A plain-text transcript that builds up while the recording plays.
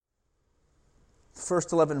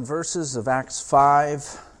first 11 verses of Acts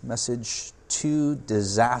 5, message 2,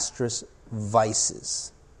 disastrous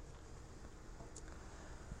vices.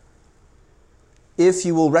 If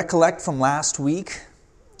you will recollect from last week,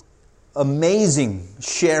 amazing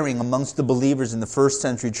sharing amongst the believers in the first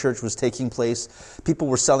century church was taking place. People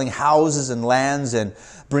were selling houses and lands and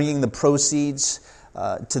bringing the proceeds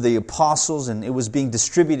to the apostles, and it was being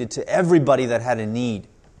distributed to everybody that had a need.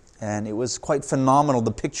 And it was quite phenomenal,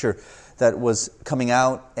 the picture that was coming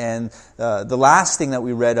out. And the last thing that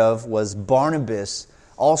we read of was Barnabas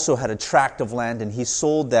also had a tract of land, and he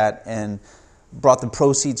sold that and brought the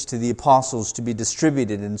proceeds to the apostles to be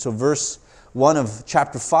distributed. And so verse 1 of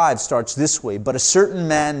chapter 5 starts this way. But a certain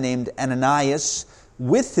man named Ananias,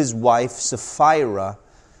 with his wife Sapphira,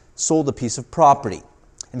 sold a piece of property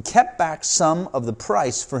and kept back some of the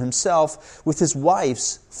price for himself with his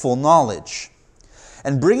wife's full knowledge.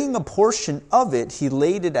 And bringing a portion of it, he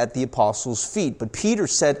laid it at the apostles' feet. But Peter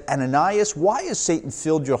said, Ananias, why has Satan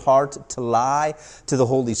filled your heart to lie to the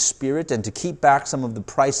Holy Spirit and to keep back some of the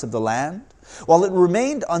price of the land? While it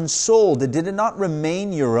remained unsold, did it not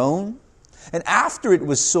remain your own? And after it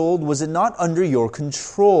was sold, was it not under your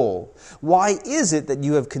control? Why is it that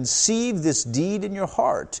you have conceived this deed in your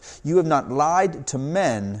heart? You have not lied to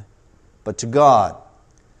men, but to God.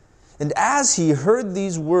 And as he heard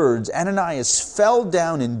these words, Ananias fell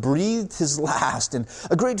down and breathed his last, and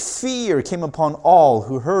a great fear came upon all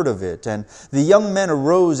who heard of it. And the young men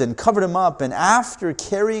arose and covered him up, and after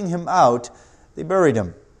carrying him out, they buried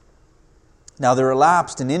him. Now there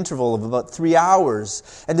elapsed an interval of about 3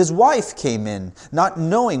 hours, and his wife came in, not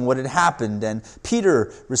knowing what had happened. And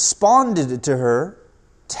Peter responded to her,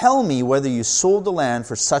 Tell me whether you sold the land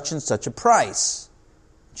for such and such a price.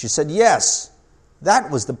 She said, Yes.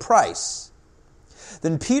 That was the price.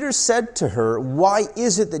 Then Peter said to her, Why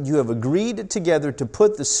is it that you have agreed together to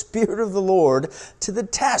put the Spirit of the Lord to the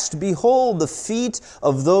test? Behold, the feet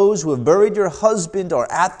of those who have buried your husband are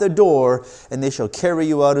at the door, and they shall carry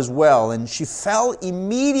you out as well. And she fell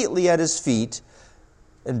immediately at his feet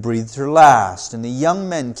and breathed her last. And the young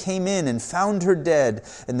men came in and found her dead,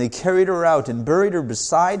 and they carried her out and buried her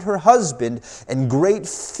beside her husband, and great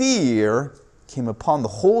fear came upon the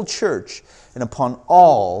whole church and upon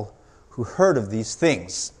all who heard of these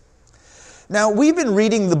things. Now, we've been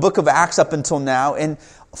reading the book of Acts up until now, and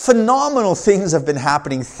phenomenal things have been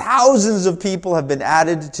happening. Thousands of people have been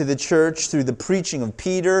added to the church through the preaching of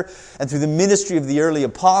Peter and through the ministry of the early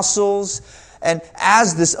apostles. And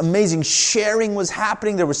as this amazing sharing was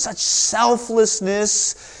happening, there was such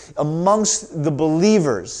selflessness amongst the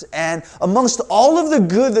believers. And amongst all of the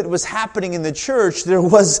good that was happening in the church, there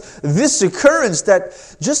was this occurrence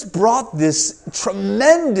that just brought this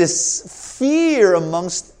tremendous fear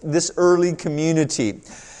amongst this early community.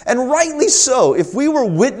 And rightly so. If we were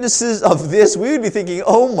witnesses of this, we would be thinking,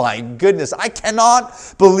 oh my goodness, I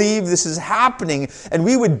cannot believe this is happening. And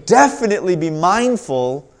we would definitely be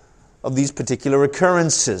mindful of these particular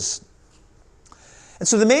occurrences. And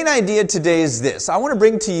so the main idea today is this. I want to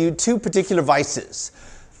bring to you two particular vices: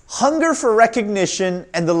 hunger for recognition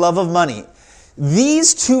and the love of money.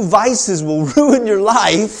 These two vices will ruin your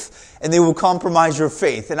life and they will compromise your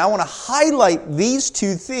faith. And I want to highlight these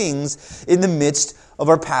two things in the midst of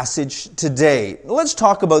our passage today. Let's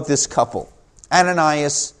talk about this couple,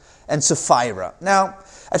 Ananias and Sapphira. Now,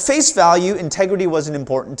 at face value, integrity wasn't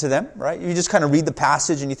important to them, right? You just kind of read the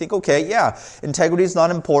passage and you think, okay, yeah, integrity is not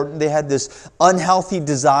important. They had this unhealthy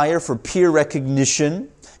desire for peer recognition.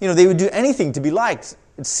 You know, they would do anything to be liked.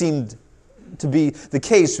 It seemed to be the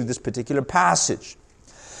case with this particular passage.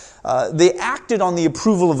 They acted on the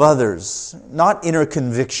approval of others, not inner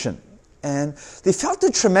conviction. And they felt a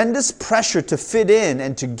tremendous pressure to fit in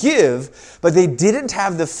and to give, but they didn't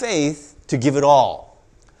have the faith to give it all.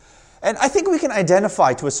 And I think we can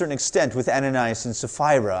identify to a certain extent with Ananias and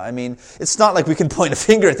Sapphira. I mean, it's not like we can point a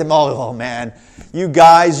finger at them, oh man, you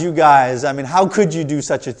guys, I mean, how could you do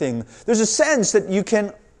such a thing? There's a sense that you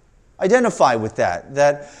can identify with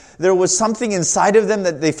that there was something inside of them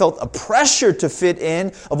that they felt a pressure to fit in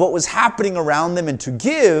of what was happening around them and to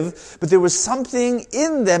give, but there was something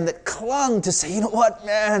in them that clung to say, you know what,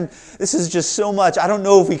 man, this is just so much. I don't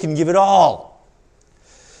know if we can give it all.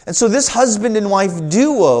 And so this husband and wife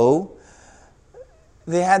duo,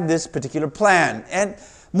 they had this particular plan. And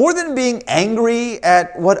more than being angry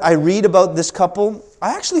at what I read about this couple,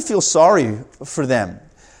 I actually feel sorry for them.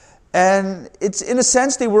 And it's, in a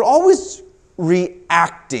sense, they were always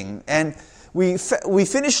reacting. And we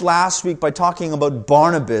finished last week by talking about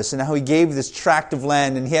Barnabas and how he gave this tract of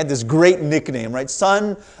land, and he had this great nickname, right?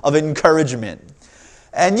 Son of Encouragement.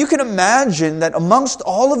 And you can imagine that amongst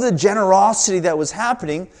all of the generosity that was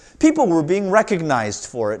happening, people were being recognized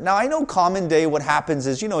for it. Now, I know common day what happens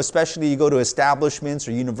is, especially you go to establishments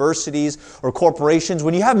or universities or corporations,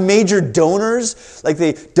 when you have major donors, like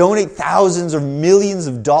they donate thousands or millions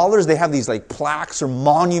of dollars, they have these like plaques or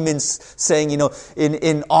monuments saying,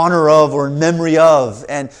 in honor of or in memory of.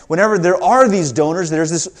 And whenever there are these donors, there's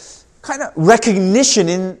this kind of recognition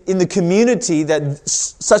in the community that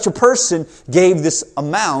such a person gave this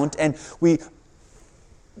amount, and we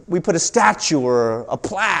put a statue or a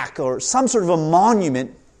plaque or some sort of a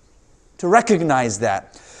monument to recognize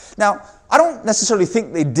that. Now, I don't necessarily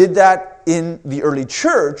think they did that in the early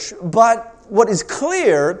church, but what is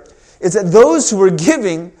clear is that those who were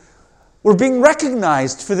giving were being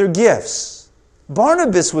recognized for their gifts.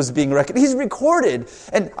 Barnabas was being recognized. He's recorded.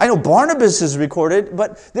 And I know Barnabas is recorded,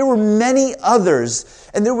 but there were many others.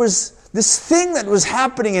 And there was this thing that was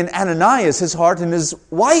happening in Ananias, his heart, and his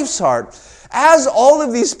wife's heart. As all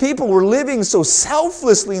of these people were living so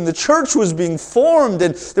selflessly and the church was being formed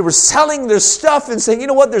and they were selling their stuff and saying,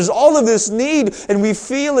 there's all of this need and we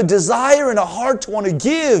feel a desire and a heart to want to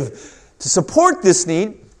give to support this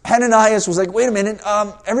need. Ananias was like, wait a minute,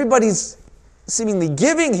 everybody's seemingly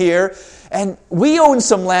giving here, and we own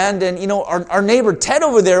some land, and our neighbor Ted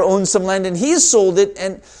over there owns some land, and he's sold it,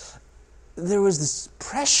 and there was this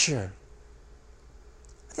pressure.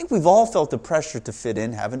 I think we've all felt the pressure to fit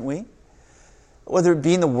in, haven't we? Whether it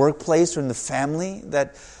be in the workplace or in the family,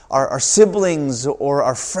 that our siblings or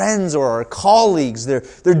our friends or our colleagues,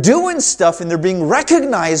 they're doing stuff and they're being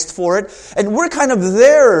recognized for it, and we're kind of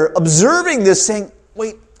there observing this, saying,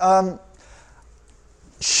 wait,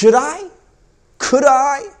 should I? Could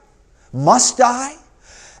I? Must I?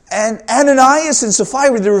 And Ananias and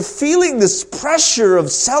Sapphira, they were feeling this pressure of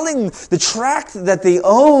selling the tract that they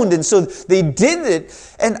owned, and so they did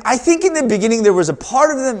it. And I think in the beginning there was a part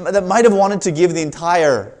of them that might have wanted to give the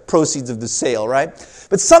entire proceeds of the sale, right?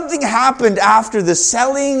 But something happened after the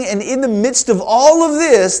selling, and in the midst of all of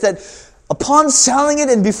this, that upon selling it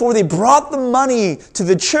and before they brought the money to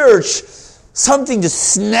the church, something just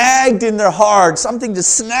snagged in their heart, something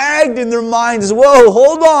just snagged in their minds. Whoa,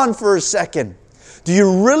 hold on for a second. Do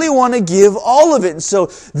you really want to give all of it? And so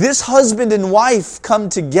this husband and wife come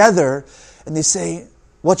together and they say,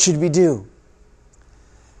 what should we do?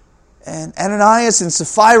 And Ananias and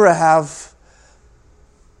Sapphira have,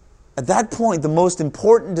 at that point, the most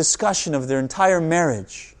important discussion of their entire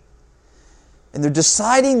marriage. And they're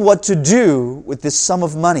deciding what to do with this sum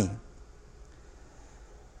of money.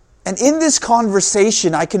 And in this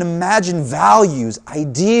conversation, I can imagine values,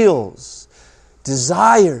 ideals,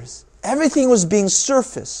 desires. Everything was being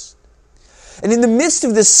surfaced. And in the midst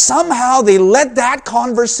of this, somehow they let that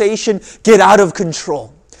conversation get out of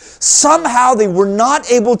control. Somehow they were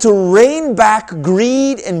not able to rein back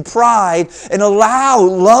greed and pride and allow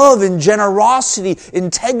love and generosity,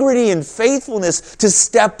 integrity and faithfulness to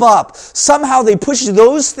step up. Somehow they pushed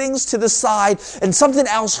those things to the side and something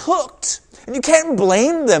else hooked. And you can't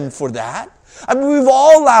blame them for that. I mean, we've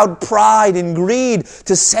all allowed pride and greed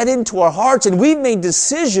to set into our hearts, and we've made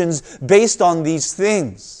decisions based on these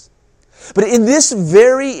things. But in this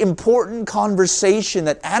very important conversation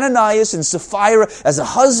that Ananias and Sapphira, as a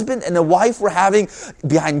husband and a wife, were having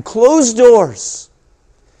behind closed doors,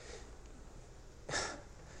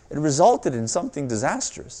 it resulted in something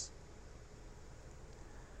disastrous.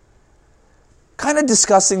 Kind of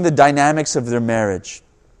discussing the dynamics of their marriage.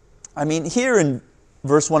 I mean, here in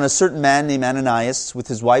verse 1, a certain man named Ananias with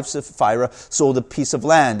his wife Sapphira sold a piece of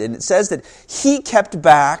land. And it says that he kept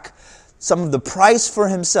back some of the price for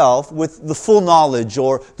himself with the full knowledge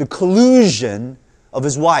or the collusion of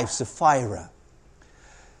his wife Sapphira.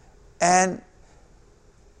 And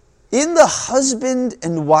in the husband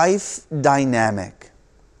and wife dynamic,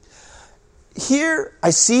 here I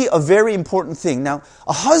see a very important thing. Now,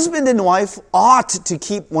 a husband and wife ought to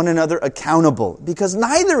keep one another accountable because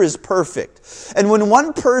neither is perfect. And when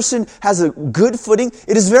one person has a good footing,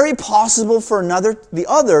 it is very possible for the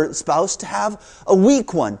other spouse to have a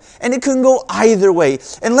weak one. And it can go either way.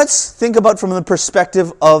 And let's think about from the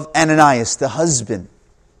perspective of Ananias, the husband.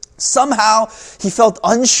 Somehow he felt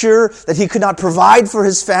unsure that he could not provide for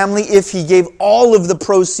his family if he gave all of the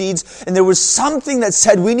proceeds. And there was something that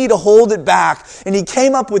said we need to hold it back. And he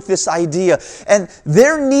came up with this idea. And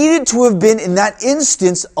there needed to have been in that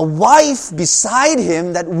instance a wife beside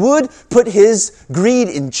him that would put his greed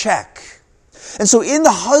in check. And so in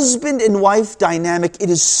the husband and wife dynamic,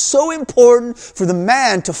 it is so important for the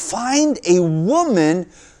man to find a woman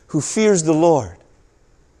who fears the Lord.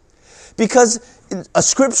 Because a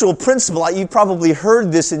scriptural principle. You've probably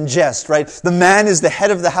heard this in jest, right? The man is the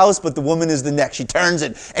head of the house, but the woman is the neck. She turns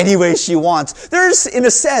it any way she wants. There's, in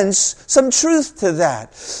a sense, some truth to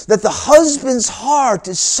that. That the husband's heart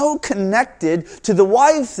is so connected to the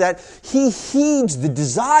wife that he heeds the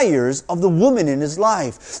desires of the woman in his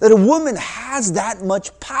life. That a woman has that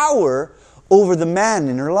much power over the man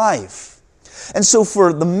in her life. And so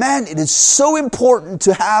for the man, it is so important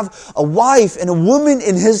to have a wife and a woman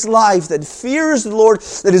in his life that fears the Lord,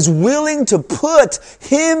 that is willing to put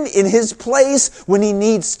him in his place when he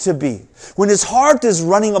needs to be. When his heart is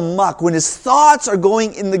running amok, when his thoughts are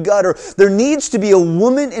going in the gutter, there needs to be a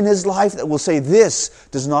woman in his life that will say, this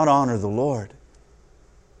does not honor the Lord.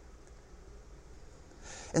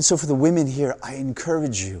 And so for the women here, I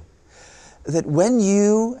encourage you that when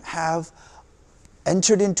you have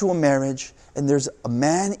entered into a marriage, and there's a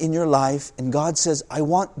man in your life, and God says, I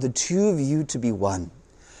want the two of you to be one.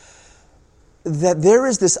 That there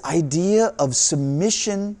is this idea of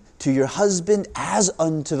submission to your husband as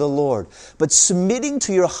unto the Lord. But submitting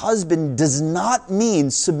to your husband does not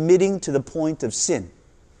mean submitting to the point of sin.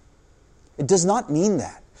 It does not mean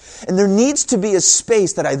that. And there needs to be a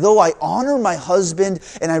space that though I honor my husband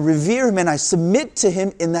and I revere him and I submit to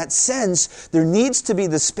him in that sense, there needs to be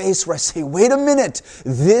the space where I say, wait a minute,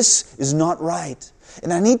 this is not right.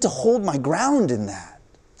 And I need to hold my ground in that.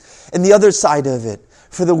 And the other side of it,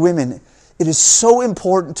 for the women, it is so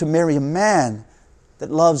important to marry a man that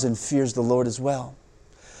loves and fears the Lord as well.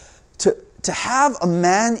 To have a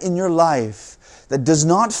man in your life that does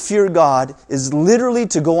not fear God is literally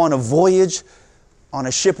to go on a voyage on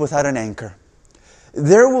a ship without an anchor.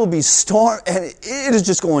 There will be storm, and it is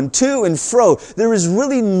just going to and fro. There is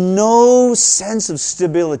really no sense of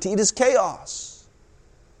stability. It is chaos.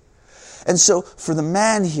 And so for the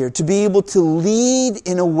man here to be able to lead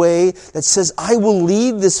in a way that says, I will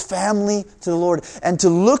lead this family to the Lord, and to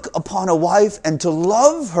look upon a wife and to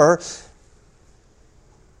love her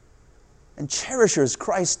and cherish her as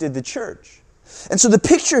Christ did the church. And so the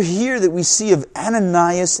picture here that we see of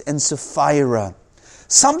Ananias and Sapphira,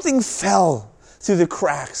 something fell through the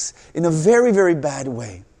cracks in a very, very bad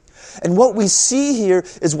way. And what we see here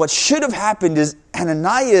is what should have happened is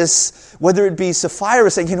Ananias, whether it be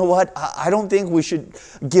Sapphira saying, you know what, I don't think we should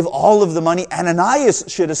give all of the money. Ananias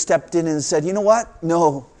should have stepped in and said, you know what,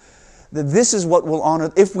 no, that this is what will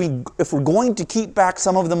honor. If we're going to keep back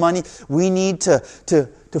some of the money, we need to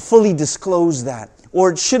fully disclose that. Or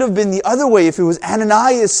it should have been the other way if it was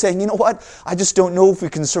Ananias saying, you know what, I just don't know if we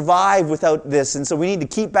can survive without this, and so we need to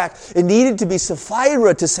keep back. It needed to be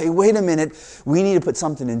Sapphira to say, wait a minute, we need to put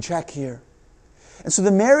something in check here. And so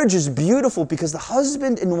the marriage is beautiful because the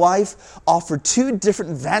husband and wife offer two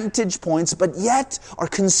different vantage points, but yet are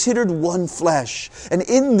considered one flesh. And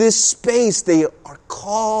in this space, they are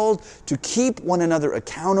called to keep one another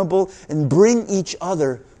accountable and bring each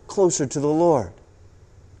other closer to the Lord.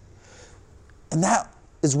 And that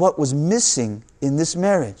is what was missing in this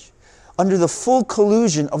marriage. Under the full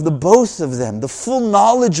collusion of the both of them, the full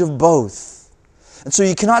knowledge of both. And so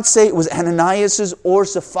you cannot say it was Ananias's or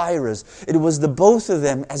Sapphira's. It was the both of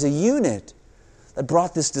them as a unit that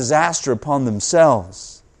brought this disaster upon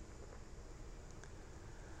themselves.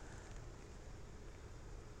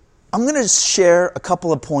 I'm going to share a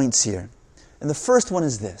couple of points here. And the first one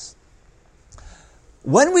is this.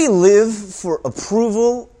 When we live for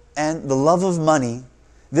approval and the love of money,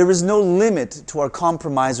 there is no limit to our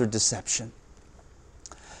compromise or deception.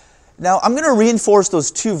 Now, I'm going to reinforce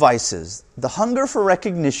those two vices. The hunger for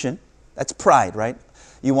recognition, that's pride, right?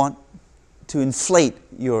 You want to inflate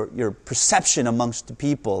your perception amongst the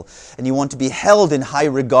people, and you want to be held in high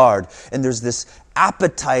regard. And there's this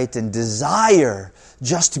appetite and desire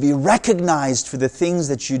just to be recognized for the things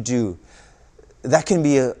that you do. That can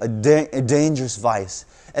be a dangerous vice.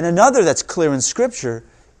 And another that's clear in Scripture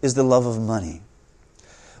is the love of money.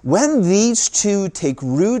 When these two take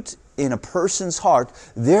root in a person's heart,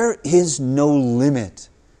 there is no limit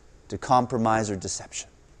to compromise or deception.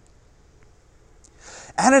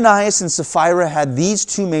 Ananias and Sapphira had these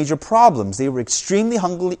two major problems. They were extremely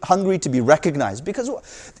hungry to be recognized because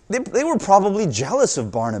they were probably jealous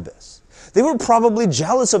of Barnabas. They were probably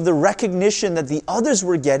jealous of the recognition that the others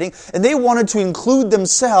were getting, and they wanted to include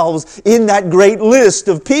themselves in that great list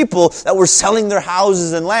of people that were selling their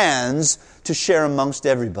houses and lands to share amongst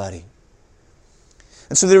everybody.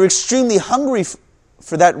 And so they were extremely hungry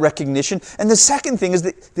for that recognition. And the second thing is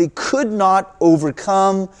that they could not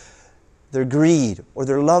overcome their greed or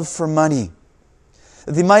their love for money.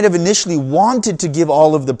 They might have initially wanted to give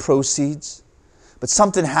all of the proceeds, but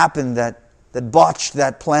something happened that botched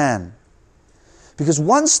that plan. Because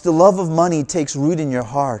once the love of money takes root in your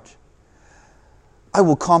heart, I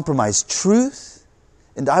will compromise truth,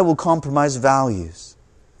 and I will compromise values.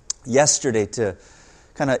 Yesterday, to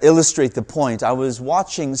kind of illustrate the point, I was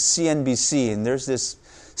watching CNBC, and there's this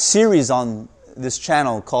series on this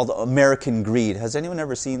channel called American Greed. Has anyone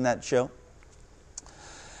ever seen that show?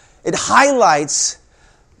 It highlights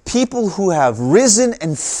people who have risen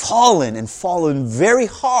and fallen very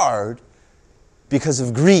hard because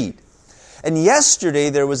of greed. And yesterday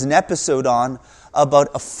there was an episode on about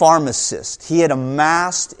a pharmacist. He had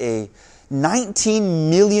amassed a $19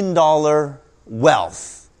 million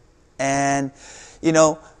wealth. And,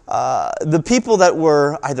 the people that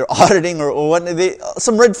were either auditing or what,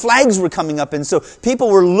 some red flags were coming up. And so people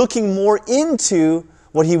were looking more into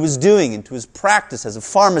what he was doing, into his practice as a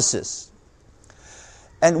pharmacist.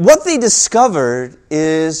 And what they discovered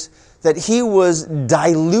is that he was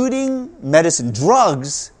diluting medicine,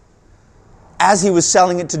 drugs, as he was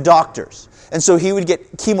selling it to doctors. And so he would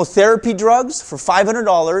get chemotherapy drugs for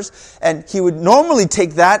 $500, and he would normally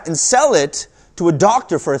take that and sell it to a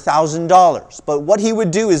doctor for $1,000. But what he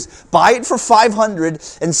would do is buy it for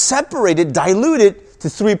 $500 and separate it, dilute it to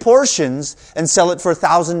 3 portions and sell it for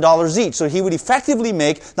 $1,000 each. So he would effectively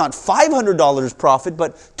make not $500 profit,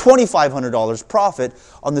 but $2,500 profit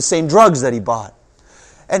on the same drugs that he bought.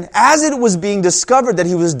 And as it was being discovered that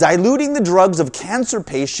he was diluting the drugs of cancer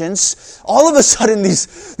patients, all of a sudden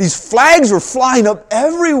these flags were flying up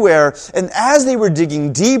everywhere. And as they were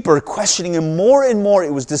digging deeper, questioning him more and more,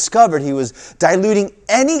 it was discovered he was diluting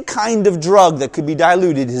any kind of drug that could be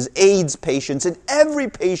diluted, his AIDS patients and every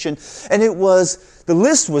patient. And the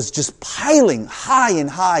list was just piling high and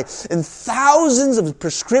high. And thousands of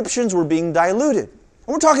prescriptions were being diluted. And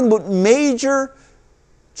we're talking about major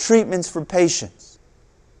treatments for patients.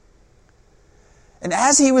 And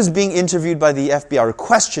as he was being interviewed by the FBI, or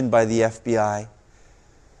questioned by the FBI,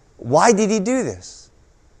 why did he do this?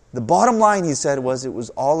 The bottom line, he said, was it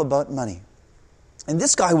was all about money. And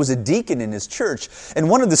this guy was a deacon in his church.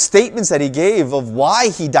 And one of the statements that he gave of why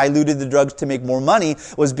he diluted the drugs to make more money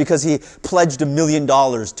was because he pledged $1 million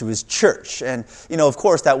to his church. And, of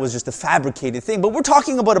course, that was just a fabricated thing. But we're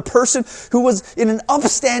talking about a person who was in an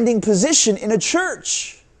upstanding position in a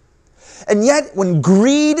church. And yet, when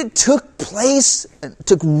greed took place,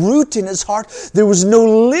 took root in his heart, there was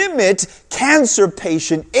no limit. Cancer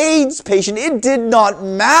patient, AIDS patient, it did not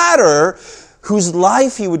matter whose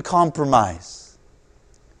life he would compromise.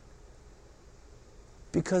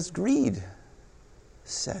 Because greed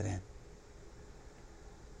set in.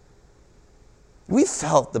 We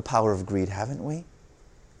felt the power of greed, haven't we?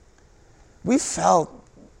 We felt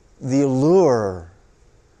the allure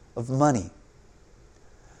of money.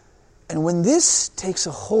 And when this takes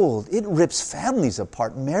a hold, it rips families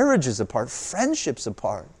apart, marriages apart, friendships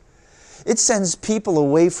apart. It sends people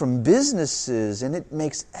away from businesses, and it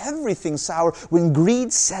makes everything sour when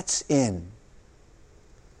greed sets in.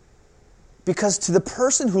 Because to the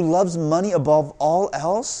person who loves money above all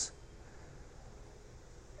else,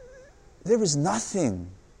 there is nothing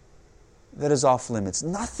that is off limits,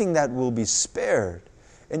 nothing that will be spared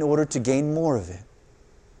in order to gain more of it.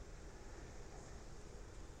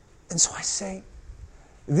 And so I say,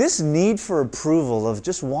 this need for approval of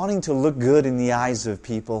just wanting to look good in the eyes of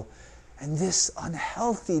people, and this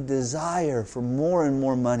unhealthy desire for more and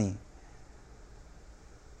more money,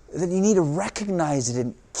 that you need to recognize it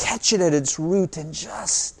and catch it at its root and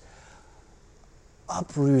just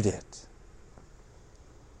uproot it.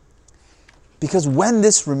 Because when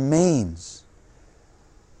this remains,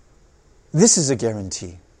 this is a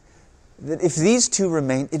guarantee, that if these two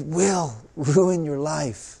remain, it will ruin your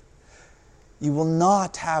life. You will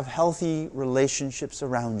not have healthy relationships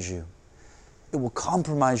around you. It will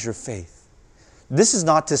compromise your faith. This is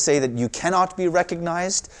not to say that you cannot be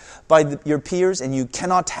recognized by your peers and you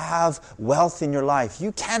cannot have wealth in your life.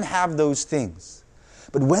 You can have those things.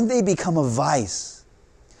 But when they become a vice,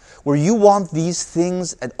 where you want these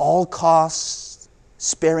things at all costs,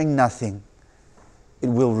 sparing nothing, it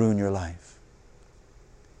will ruin your life.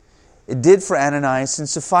 It did for Ananias and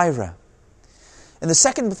Sapphira. And the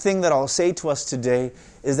second thing that I'll say to us today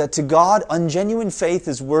is that to God, ungenuine faith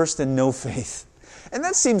is worse than no faith. And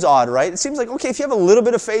that seems odd, right? It seems like, okay, if you have a little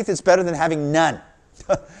bit of faith, it's better than having none.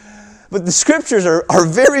 But the Scriptures are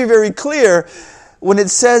very, very clear when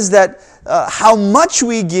it says that how much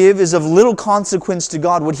we give is of little consequence to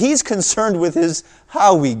God. What He's concerned with is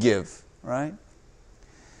how we give, right?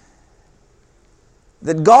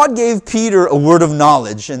 That God gave Peter a word of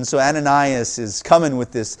knowledge, and so Ananias is coming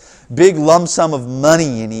with this big lump sum of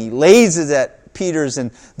money, and he lays it at Peter's and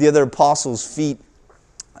the other apostles' feet,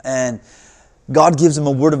 and God gives him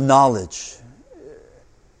a word of knowledge.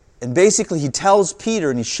 And basically he tells Peter,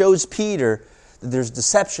 and he shows Peter, that there's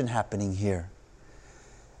deception happening here.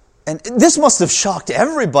 And this must have shocked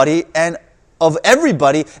everybody, and of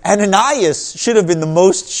everybody, Ananias should have been the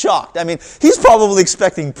most shocked. I mean, he's probably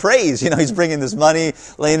expecting praise. He's bringing this money,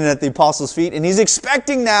 laying it at the apostles' feet, and he's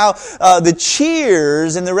expecting now the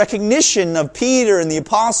cheers and the recognition of Peter and the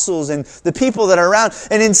apostles and the people that are around.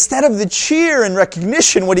 And instead of the cheer and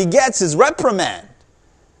recognition, what he gets is reprimand.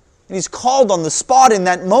 And he's called on the spot in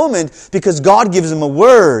that moment because God gives him a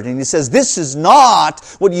word. And he says, this is not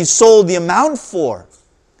what you sold the amount for.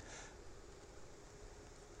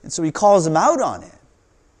 And so he calls him out on it.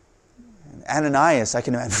 And Ananias, I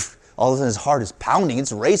can imagine, all of a sudden his heart is pounding,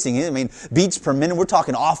 it's racing. I mean, beats per minute, we're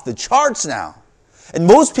talking off the charts now. And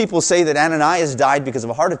most people say that Ananias died because of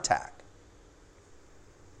a heart attack.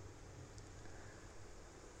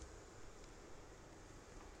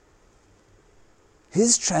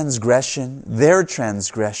 His transgression, their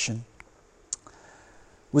transgression,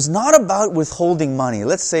 was not about withholding money.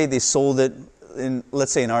 Let's say they sold it, in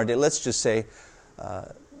our day, let's just say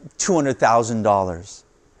 $200,000.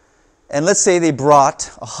 And let's say they brought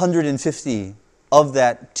 150 of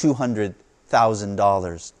that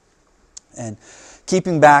 $200,000 and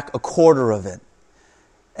keeping back a quarter of it.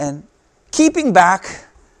 And keeping back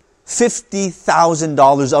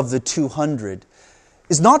 $50,000 of the 200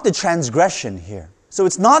 is not the transgression here. So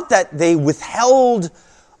it's not that they withheld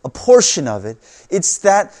a portion of it. It's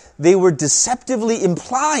that they were deceptively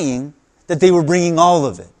implying that they were bringing all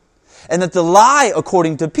of it. And that the lie,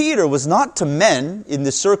 according to Peter, was not to men in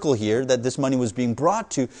the circle here that this money was being brought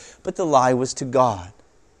to, but the lie was to God.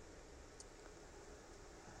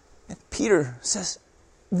 And Peter says,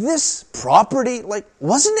 this property,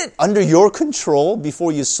 wasn't it under your control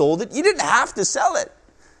before you sold it? You didn't have to sell it,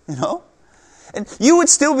 And you would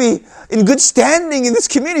still be in good standing in this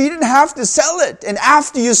community. You didn't have to sell it. And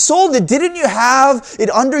after you sold it, didn't you have it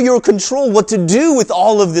under your control what to do with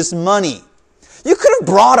all of this money? You could have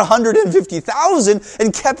brought $150,000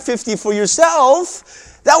 and kept $50 for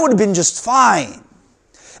yourself. That would have been just fine.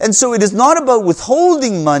 And so it is not about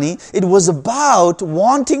withholding money. It was about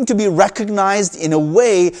wanting to be recognized in a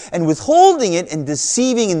way and withholding it and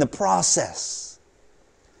deceiving in the process.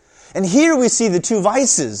 And here we see the two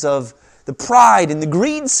vices of the pride and the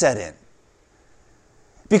greed set in.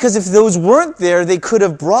 Because if those weren't there, they could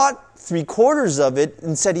have brought 3/4 of it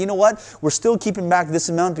and said, you know what, we're still keeping back this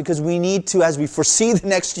amount because we need to, as we foresee the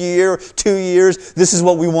next year, 2 years, this is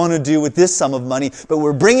what we want to do with this sum of money, but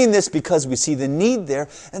we're bringing this because we see the need there.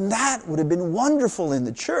 And that would have been wonderful in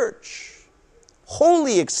the church,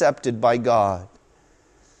 wholly accepted by God.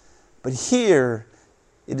 But here,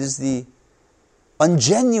 it is the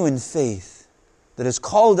ungenuine faith that is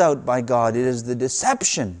called out by God. It is the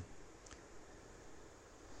deception.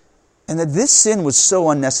 And that this sin was so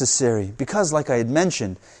unnecessary because, like I had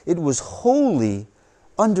mentioned, it was wholly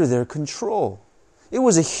under their control. It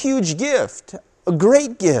was a huge gift, a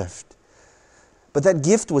great gift. But that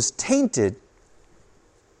gift was tainted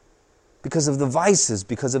because of the vices,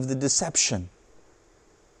 because of the deception.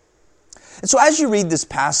 And so as you read this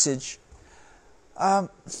passage,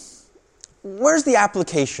 where's the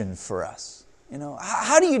application for us?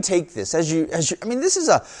 How do you take this? This is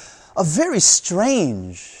a very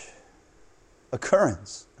strange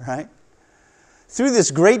occurrence, right? Through this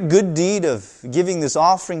great good deed of giving this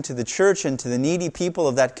offering to the church and to the needy people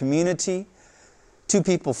of that community, 2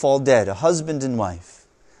 people fall dead, a husband and wife.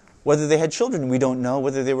 Whether they had children, we don't know.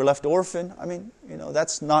 Whether they were left orphan,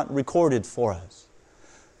 that's not recorded for us.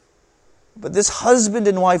 But this husband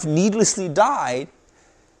and wife needlessly died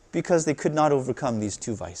because they could not overcome these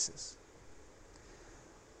 2 vices.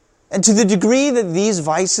 And to the degree that these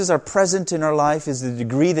vices are present in our life is the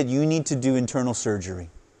degree that you need to do internal surgery.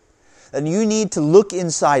 And you need to look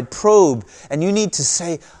inside, probe, and you need to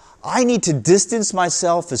say, I need to distance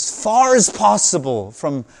myself as far as possible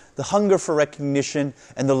from the hunger for recognition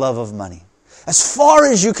and the love of money. As far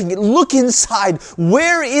as you can get, look inside.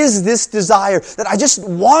 Where is this desire that I just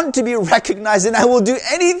want to be recognized, and I will do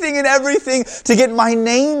anything and everything to get my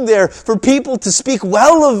name there, for people to speak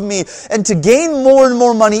well of me and to gain more and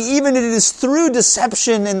more money, even if it is through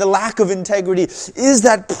deception and the lack of integrity. Is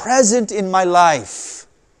that present in my life?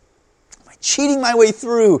 Am I cheating my way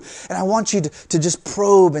through? And I want you to just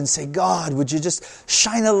probe and say, God, would you just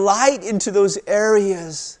shine a light into those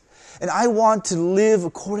areas? And I want to live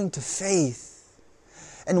according to faith.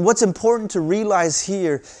 And what's important to realize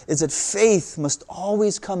here is that faith must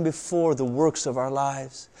always come before the works of our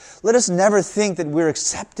lives. Let us never think that we're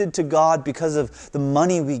accepted to God because of the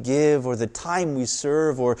money we give or the time we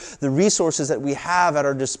serve or the resources that we have at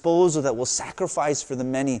our disposal that we'll sacrifice for the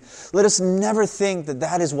many. Let us never think that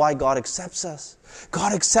that is why God accepts us.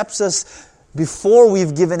 God accepts us before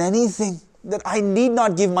we've given anything, that I need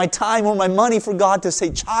not give my time or my money for God to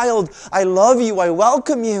say, child, I love you, I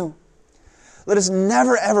welcome you. Let us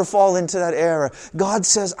never ever fall into that error. God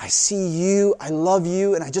says, I see you, I love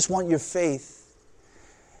you, and I just want your faith.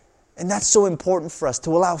 And that's so important for us,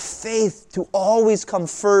 to allow faith to always come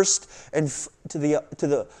first and to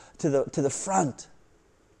the front.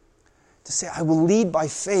 To say, I will lead by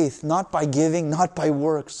faith, not by giving, not by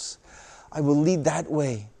works. I will lead that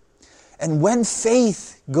way. And when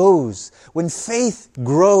faith goes, when faith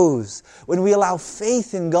grows, when we allow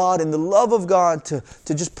faith in God and the love of God to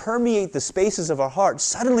just permeate the spaces of our heart,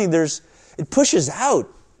 suddenly it pushes out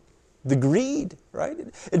the greed, right?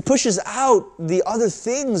 It pushes out the other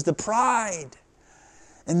things, the pride.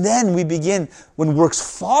 And then we begin, when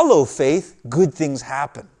works follow faith, good things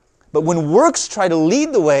happen. But when works try to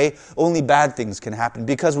lead the way, only bad things can happen.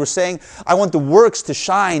 Because we're saying, I want the works to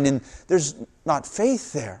shine, and there's not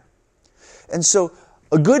faith there. And so,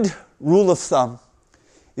 a good rule of thumb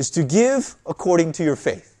is to give according to your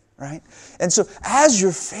faith, right? And so, as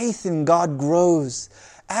your faith in God grows,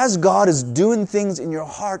 as God is doing things in your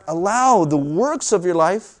heart, allow the works of your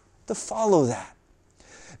life to follow that.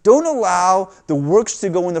 Don't allow the works to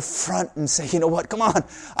go in the front and say, you know what, come on,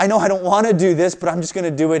 I know I don't want to do this, but I'm just going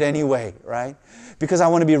to do it anyway, right? Because I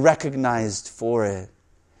want to be recognized for it.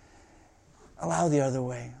 Allow the other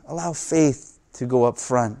way. Allow faith to go up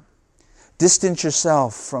front. Distance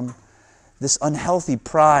yourself from this unhealthy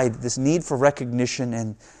pride, this need for recognition,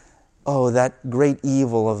 and that great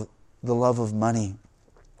evil of the love of money.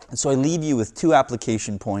 And so I leave you with 2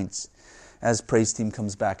 application points as praise team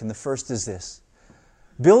comes back. And the first is this.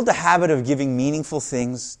 Build a habit of giving meaningful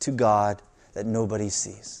things to God that nobody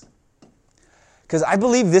sees. Because I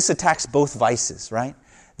believe this attacks both vices, right?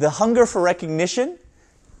 The hunger for recognition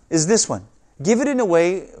is this one. Give it in a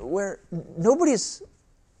way where nobody's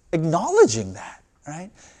acknowledging that,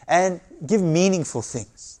 right? And give meaningful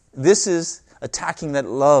things. This is attacking that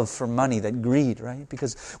love for money, that greed, right?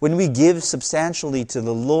 Because when we give substantially to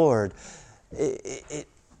the Lord, it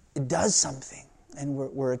does something. And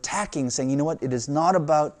we're attacking, saying, you know what? It is not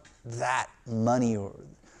about that money or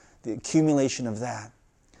the accumulation of that.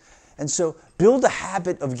 And so build a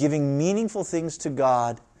habit of giving meaningful things to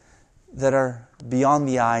God that are beyond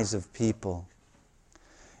the eyes of people.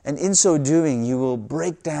 And in so doing, you will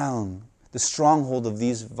break down the stronghold of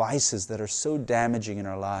these vices that are so damaging in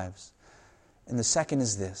our lives. And the second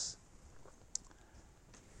is this.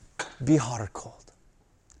 Be hot or cold.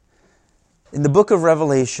 In the book of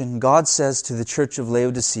Revelation, God says to the church of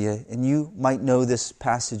Laodicea, and you might know this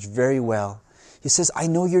passage very well, He says, I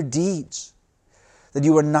know your deeds, that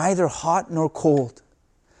you are neither hot nor cold.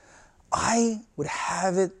 I would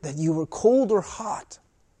have it that you were cold or hot.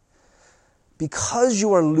 Because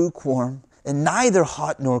you are lukewarm and neither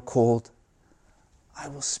hot nor cold, I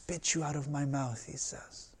will spit you out of my mouth, He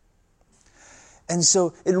says. And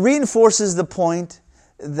so it reinforces the point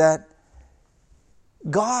that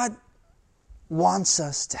God wants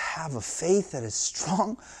us to have a faith that is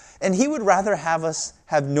strong, and He would rather have us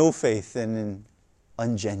have no faith than an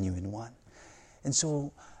ungenuine one. And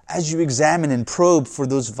so as you examine and probe for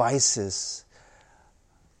those vices,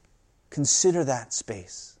 consider that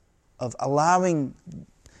space of allowing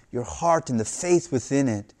your heart and the faith within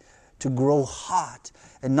it to grow hot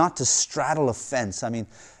and not to straddle a fence. I mean,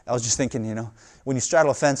 I was just thinking, when you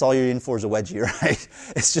straddle a fence, all you're in for is a wedgie, right?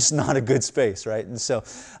 It's just not a good space, right? And so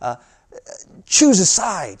choose a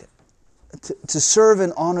side to serve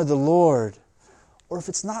and honor the Lord. Or if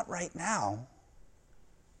it's not right now,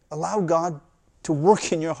 allow God to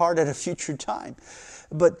work in your heart at a future time.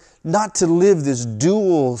 But not to live this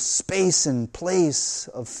dual space and place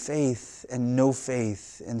of faith and no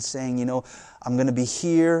faith and saying, I'm going to be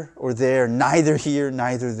here or there, neither here,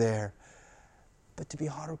 neither there. But to be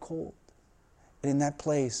hot or cold. And in that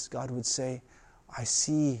place, God would say, I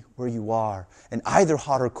see where you are. And either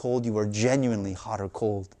hot or cold, you are genuinely hot or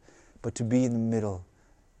cold. But to be in the middle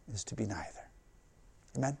is to be neither.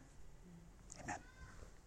 Amen?